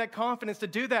didn't have that confidence to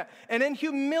do that? And in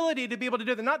humility to be able to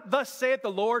do that. Not thus saith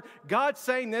the Lord, God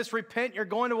saying this, repent, you're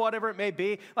going to whatever it may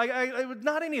be. Like,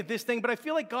 not any of this thing, but I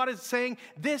feel like God is saying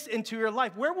this into your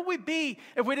life. Where would we be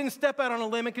if we didn't step out on a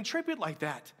limb and contribute like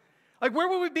that? Like, where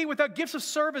would we be without gifts of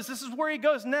service? This is where he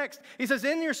goes next. He says,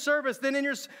 in your service, then in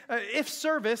your, if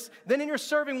service, then in your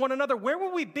serving one another. Where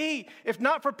would we be if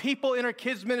not for people in our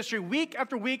kids' ministry week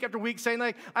after week after week saying,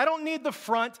 like, I don't need the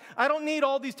front. I don't need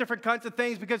all these different kinds of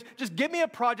things because just give me a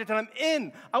project and I'm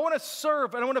in. I want to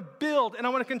serve and I want to build and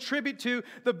I want to contribute to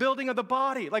the building of the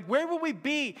body. Like, where would we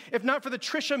be if not for the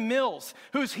Trisha Mills,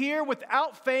 who's here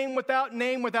without fame, without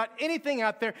name, without anything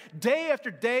out there, day after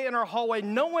day in our hallway,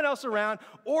 no one else around,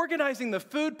 organizing the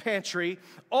food pantry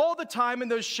all the time in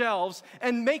those shelves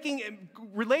and making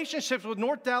relationships with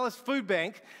North Dallas Food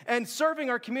Bank and serving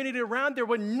our community around there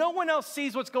when no one else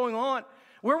sees what's going on.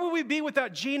 Where would we be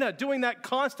without Gina doing that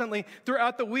constantly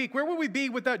throughout the week? Where would we be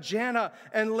without Jana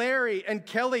and Larry and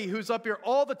Kelly, who's up here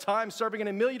all the time serving in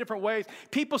a million different ways?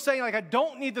 People saying, like, I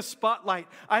don't need the spotlight.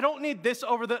 I don't need this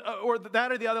over or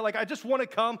that or the other. Like, I just want to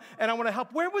come and I want to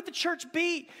help. Where would the church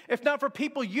be if not for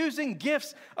people using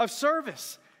gifts of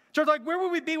service? Church, like, where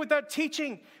would we be without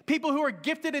teaching? People who are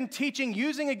gifted in teaching,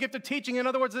 using a gift of teaching. In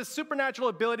other words, this supernatural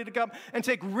ability to come and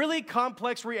take really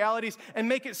complex realities and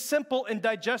make it simple and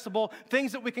digestible,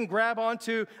 things that we can grab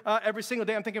onto every single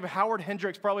day. I'm thinking of Howard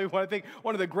Hendricks, probably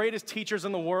one of the greatest teachers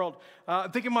in the world.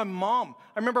 I'm thinking of my mom.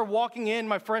 I remember walking in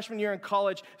my freshman year in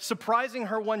college, surprising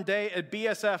her one day at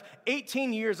BSF.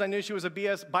 18 years I knew she was a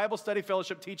Bible Study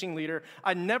Fellowship teaching leader.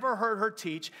 I never heard her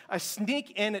teach. I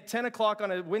sneak in at 10 o'clock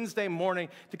on a Wednesday morning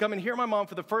to come and hear my mom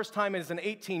for the first time as an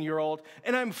 18-year-old,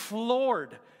 and I'm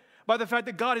floored by the fact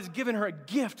that God has given her a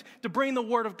gift to bring the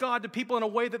Word of God to people in a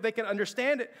way that they can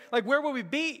understand it. Like, where would we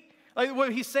be? Like,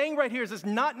 what he's saying right here is it's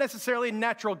not necessarily a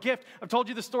natural gift. I've told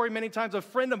you the story many times. A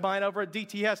friend of mine over at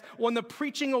DTS won the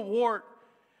preaching award.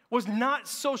 Was not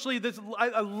socially this.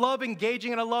 I love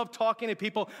engaging and I love talking to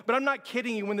people, but I'm not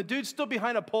kidding you. When the dude stood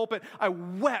behind a pulpit, I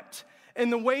wept in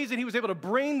the ways that he was able to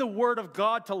bring the Word of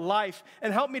God to life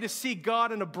and help me to see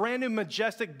God in a brand new,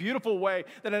 majestic, beautiful way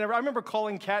that I remember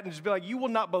calling Kat and just be like, you will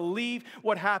not believe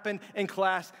what happened in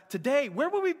class today. Where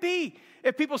would we be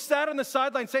if people sat on the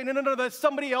sideline saying, no, that's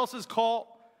somebody else's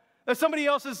call. That's somebody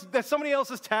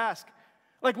else's task.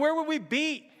 Like, where would we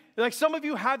be? Like, some of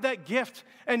you have that gift,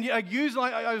 and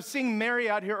I was seeing Mary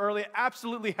out here earlier,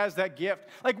 absolutely has that gift.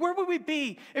 Like, where would we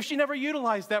be if she never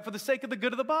utilized that for the sake of the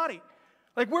good of the body?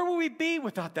 Like, where would we be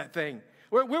without that thing?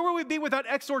 Where would we be without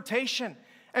exhortation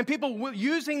and people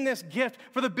using this gift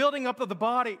for the building up of the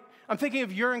body? I'm thinking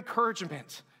of your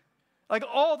encouragement, like,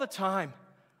 all the time.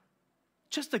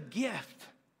 Just a gift.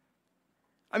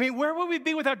 I mean, where would we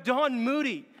be without Dawn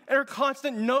Moody and her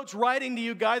constant notes writing to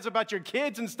you guys about your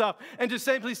kids and stuff and just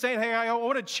simply saying, hey, I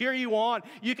want to cheer you on.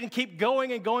 You can keep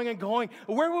going and going and going.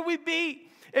 Where would we be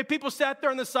if people sat there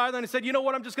on the sideline and said, you know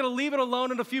what, I'm just going to leave it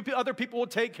alone and a few other people will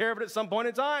take care of it at some point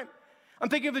in time? I'm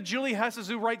thinking of the Julie Hesses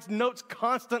who writes notes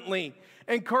constantly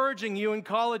encouraging you in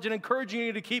college and encouraging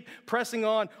you to keep pressing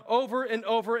on over and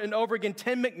over and over again.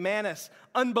 Tim McManus,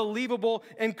 unbelievable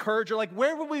encourager. Like,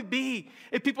 where would we be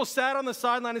if people sat on the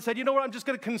sideline and said, you know what, I'm just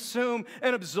going to consume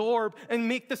and absorb and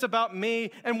make this about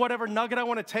me and whatever nugget I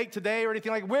want to take today or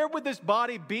anything? Like, where would this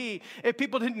body be if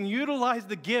people didn't utilize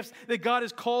the gifts that God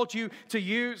has called you to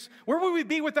use? Where would we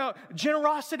be without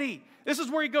generosity? This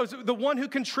is where he goes, the one who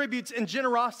contributes in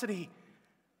generosity.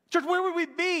 Church, where would we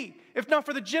be if not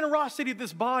for the generosity of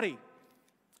this body?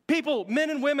 People, men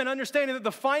and women, understanding that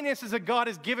the finances that God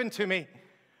has given to me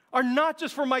are not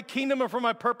just for my kingdom or for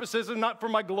my purposes and not for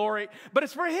my glory, but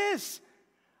it's for His.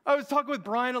 I was talking with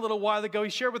Brian a little while ago. He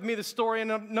shared with me the story,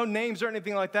 and no names or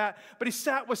anything like that, but he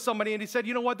sat with somebody and he said,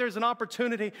 you know what, there's an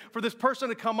opportunity for this person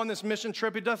to come on this mission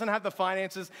trip. He doesn't have the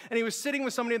finances, and he was sitting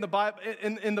with somebody in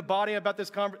the body about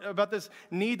this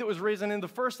need that was risen, and the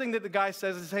first thing that the guy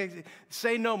says is, hey,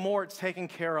 say no more, it's taken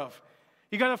care of.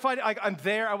 You got to find, I'm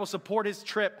there, I will support his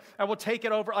trip, I will take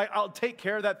it over, I'll take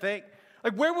care of that thing.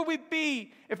 Like, where would we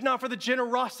be if not for the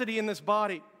generosity in this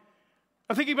body?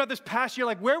 I'm thinking about this past year,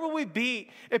 like, where would we be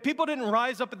if people didn't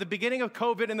rise up at the beginning of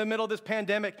COVID in the middle of this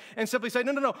pandemic and simply say,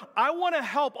 no, I want to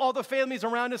help all the families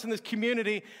around us in this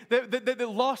community that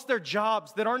lost their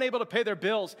jobs, that aren't able to pay their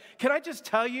bills. Can I just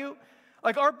tell you,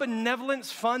 like, our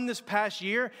benevolence fund this past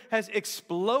year has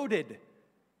exploded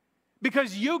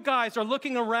because you guys are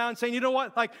looking around saying, you know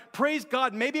what, like, praise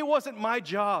God, maybe it wasn't my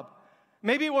job.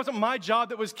 Maybe it wasn't my job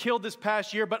that was killed this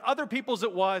past year, but other people's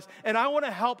it was, and I want to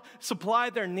help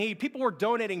supply their need. People were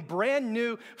donating brand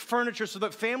new furniture so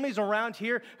that families around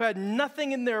here who had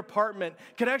nothing in their apartment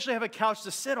could actually have a couch to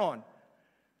sit on.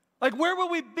 Like, where would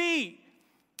we be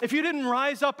if you didn't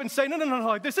rise up and say, no,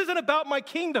 like, this isn't about my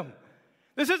kingdom.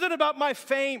 This isn't about my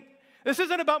fame. This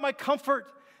isn't about my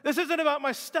comfort. This isn't about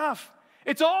my stuff.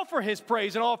 It's all for His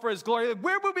praise and all for His glory. Like,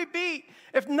 where would we be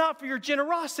if not for your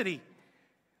generosity?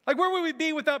 Like, where would we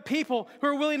be without people who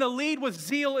are willing to lead with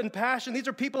zeal and passion? These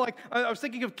are people like, I was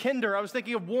thinking of Kinder, I was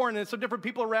thinking of Warren, and some different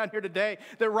people around here today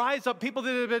that rise up, people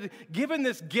that have been given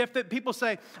this gift that people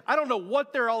say, I don't know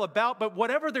what they're all about, but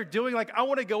whatever they're doing, like, I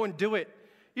want to go and do it.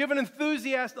 You have an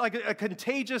enthusiasm, like a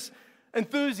contagious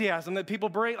enthusiasm that people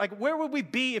bring. Like, where would we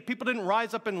be if people didn't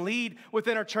rise up and lead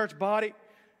within our church body?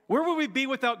 Where would we be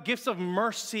without gifts of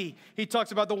mercy? He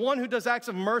talks about the one who does acts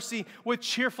of mercy with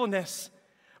cheerfulness.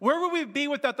 Where would we be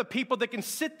without the people that can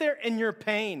sit there in your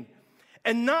pain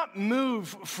and not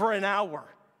move for an hour?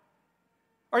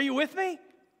 Are you with me?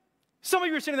 Some of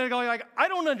you are sitting there going like, I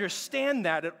don't understand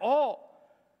that at all.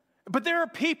 But there are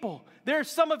people, there are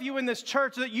some of you in this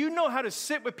church that you know how to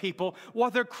sit with people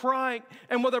while they're crying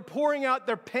and while they're pouring out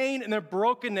their pain and their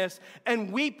brokenness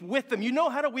and weep with them. You know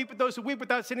how to weep with those who weep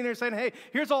without sitting there saying, hey,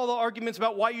 here's all the arguments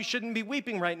about why you shouldn't be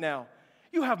weeping right now.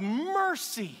 You have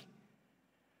mercy.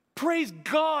 Praise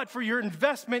God for your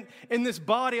investment in this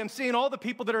body. I'm seeing all the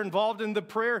people that are involved in the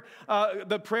prayer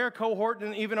cohort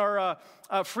and even our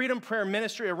freedom prayer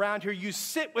ministry around here. You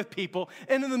sit with people,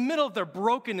 and in the middle of their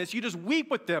brokenness, you just weep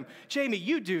with them. Jamie,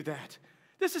 you do that.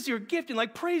 This is your gifting.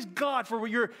 Like, praise God for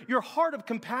your heart of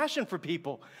compassion for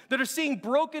people that are seeing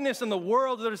brokenness in the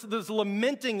world, there's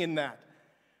lamenting in that.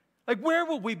 Like, where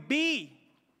will we be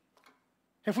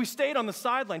if we stayed on the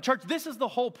sideline? Church, this is the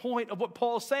whole point of what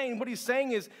Paul's saying. What he's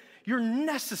saying is, you're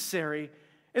necessary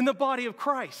in the body of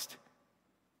Christ.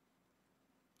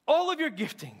 All of your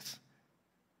giftings,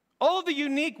 all of the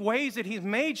unique ways that He's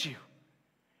made you,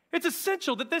 it's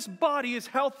essential that this body is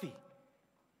healthy.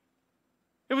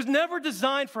 It was never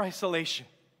designed for isolation.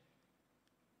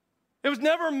 It was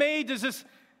never made to just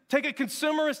take a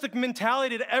consumeristic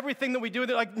mentality to everything that we do.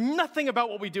 Like, nothing about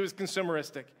what we do is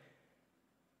consumeristic.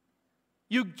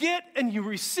 You get and you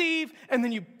receive, and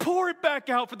then you pour it back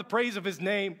out for the praise of His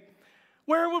name.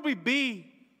 Where would we be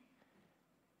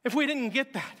if we didn't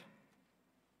get that?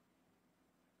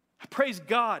 I praise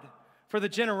God for the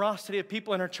generosity of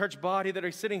people in our church body that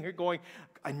are sitting here going,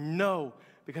 I know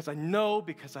because I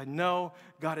know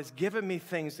God has given me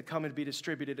things to come and be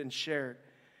distributed and shared,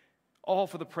 all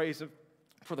for the praise of,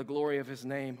 for the glory of His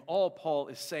name. All Paul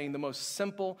is saying, the most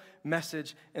simple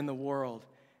message in the world,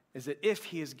 is that if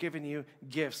He has given you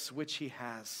gifts, which He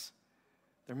has,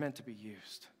 they're meant to be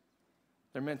used.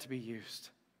 They're meant to be used.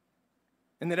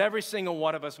 And that every single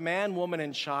one of us, man, woman,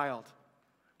 and child,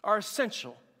 are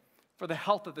essential for the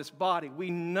health of this body. We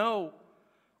know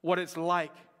what it's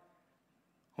like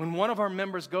when one of our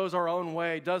members goes our own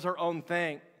way, does our own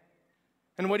thing.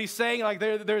 And what he's saying, like,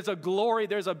 there's a glory,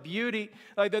 there's a beauty,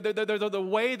 like there's the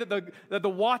way that the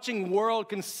watching world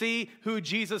can see who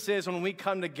Jesus is when we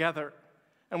come together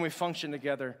and we function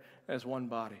together as one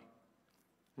body.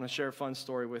 going to share a fun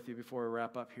story with you before we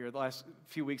wrap up here. The last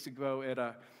few weeks ago at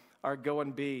our Go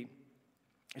and Be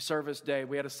service day,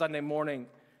 we had a Sunday morning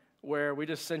where we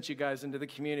just sent you guys into the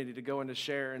community to go and to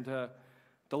share and to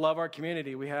love our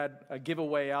community. We had a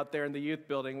giveaway out there in the youth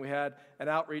building. We had an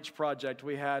outreach project.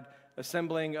 We had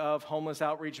assembling of homeless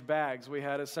outreach bags. We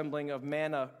had assembling of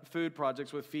manna food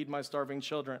projects with Feed My Starving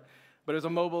Children. But it was a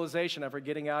mobilization effort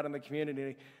getting out in the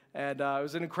community. And it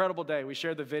was an incredible day. We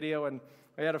shared the video, and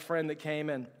we had a friend that came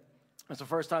in. It was the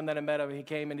first time that I met him. He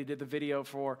came and he did the video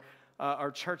for our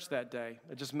church that day.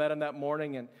 I just met him that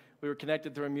morning, and we were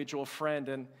connected through a mutual friend.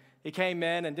 And he came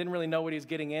in and didn't really know what he was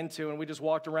getting into, and we just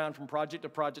walked around from project to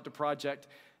project to project,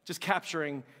 just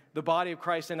capturing the body of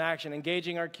Christ in action,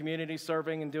 engaging our community,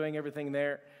 serving and doing everything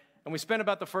there. And we spent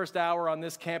about the first hour on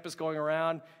this campus going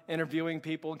around, interviewing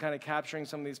people and kind of capturing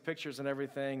some of these pictures and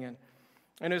everything. And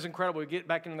it was incredible. We get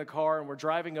back into the car, and we're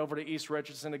driving over to East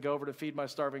Richardson to go over to Feed My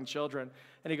Starving Children.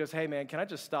 And he goes, "Hey, man, can I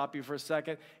just stop you for a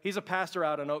second?" He's a pastor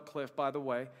out in Oak Cliff, by the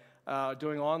way,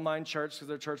 doing online church because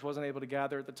their church wasn't able to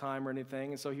gather at the time or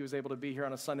anything. And so he was able to be here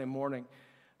on a Sunday morning.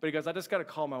 But he goes, "I just got to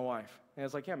call my wife." And I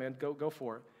was like, "Yeah, man, go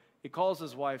for it." He calls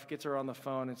his wife, gets her on the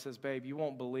phone, and says, "Babe, you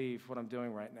won't believe what I'm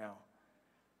doing right now.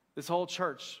 This whole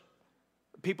church,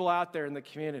 people out there in the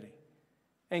community,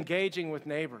 engaging with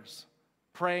neighbors,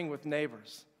 praying with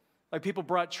neighbors. Like people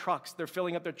brought trucks. They're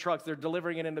filling up their trucks. They're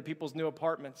delivering it into people's new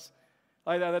apartments.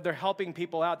 Like they're helping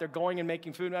people out. They're going and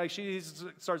making food." Like she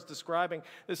starts describing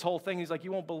this whole thing. He's like,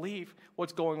 "You won't believe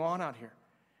what's going on out here."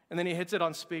 And then he hits it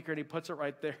on speaker, and he puts it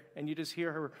right there. And you just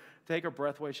hear her take her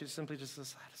breath away. She simply just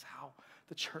says, "That is how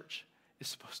the church is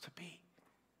supposed to be."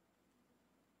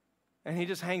 And he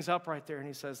just hangs up right there, and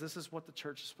he says, "This is what the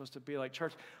church is supposed to be like."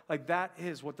 Church, like that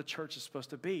is what the church is supposed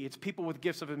to be. It's people with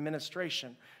gifts of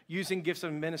administration, using gifts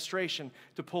of administration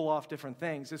to pull off different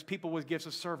things. It's people with gifts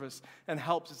of service and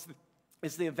helps.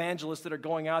 It's the evangelists that are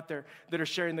going out there that are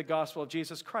sharing the gospel of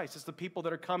Jesus Christ. It's the people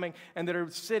that are coming and that are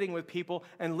sitting with people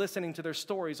and listening to their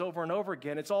stories over and over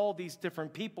again. It's all these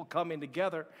different people coming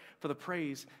together for the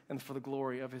praise and for the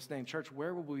glory of his name. Church,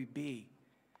 where would we be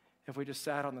if we just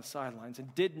sat on the sidelines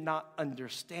and did not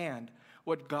understand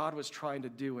what God was trying to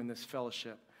do in this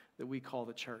fellowship that we call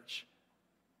the church?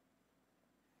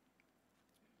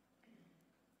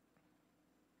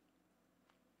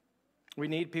 We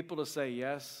need people to say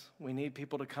yes. We need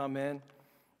people to come in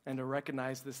and to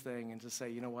recognize this thing and to say,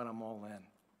 "You know what, I'm all in." I'm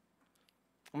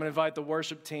going to invite the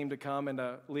worship team to come and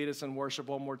to lead us in worship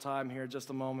one more time here in just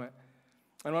a moment.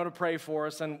 I want to pray for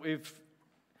us, and we've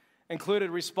included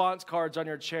response cards on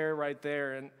your chair right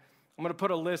there, and I'm going to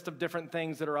put a list of different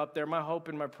things that are up there. My hope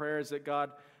and my prayer is that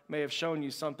God may have shown you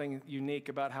something unique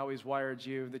about how he's wired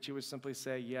you, that you would simply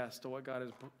say yes to what God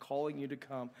is calling you to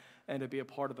come and to be a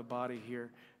part of the body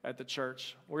here at the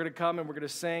church. We're going to come and we're going to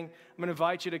sing. I'm going to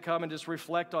invite you to come and just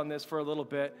reflect on this for a little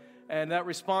bit. And that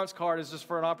response card is just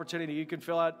for an opportunity. You can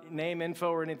fill out name,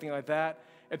 info, or anything like that.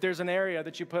 If there's an area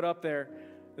that you put up there,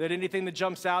 that anything that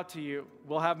jumps out to you,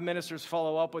 we'll have ministers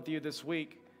follow up with you this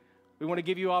week. We want to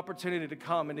give you opportunity to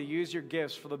come and to use your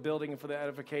gifts for the building and for the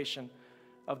edification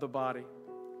of the body.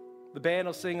 The band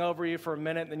will sing over you for a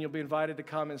minute, and then you'll be invited to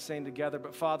come and sing together.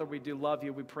 But Father, we do love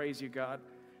you. We praise you, God.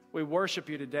 We worship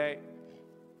you today.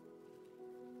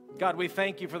 God, we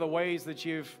thank you for the ways that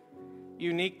you've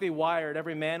uniquely wired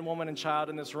every man, woman, and child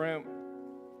in this room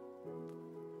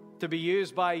to be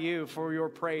used by you for your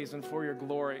praise and for your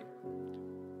glory.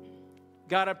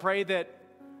 God, I pray that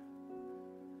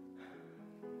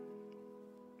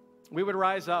we would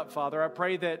rise up, Father. I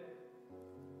pray that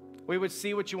we would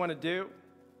see what you want to do.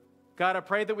 God, I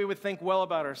pray that we would think well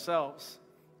about ourselves,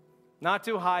 not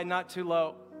too high, not too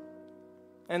low.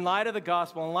 In light of the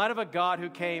gospel, in light of a God who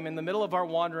came in the middle of our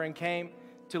wandering, came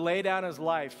to lay down his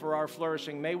life for our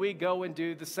flourishing, may we go and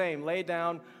do the same, lay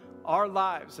down our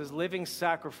lives as living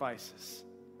sacrifices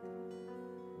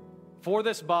for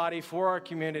this body, for our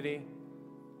community,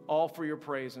 all for your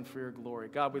praise and for your glory.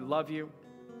 God, we love you.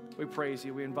 We praise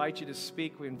you. We invite you to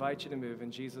speak. We invite you to move.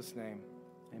 In Jesus' name,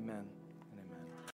 amen.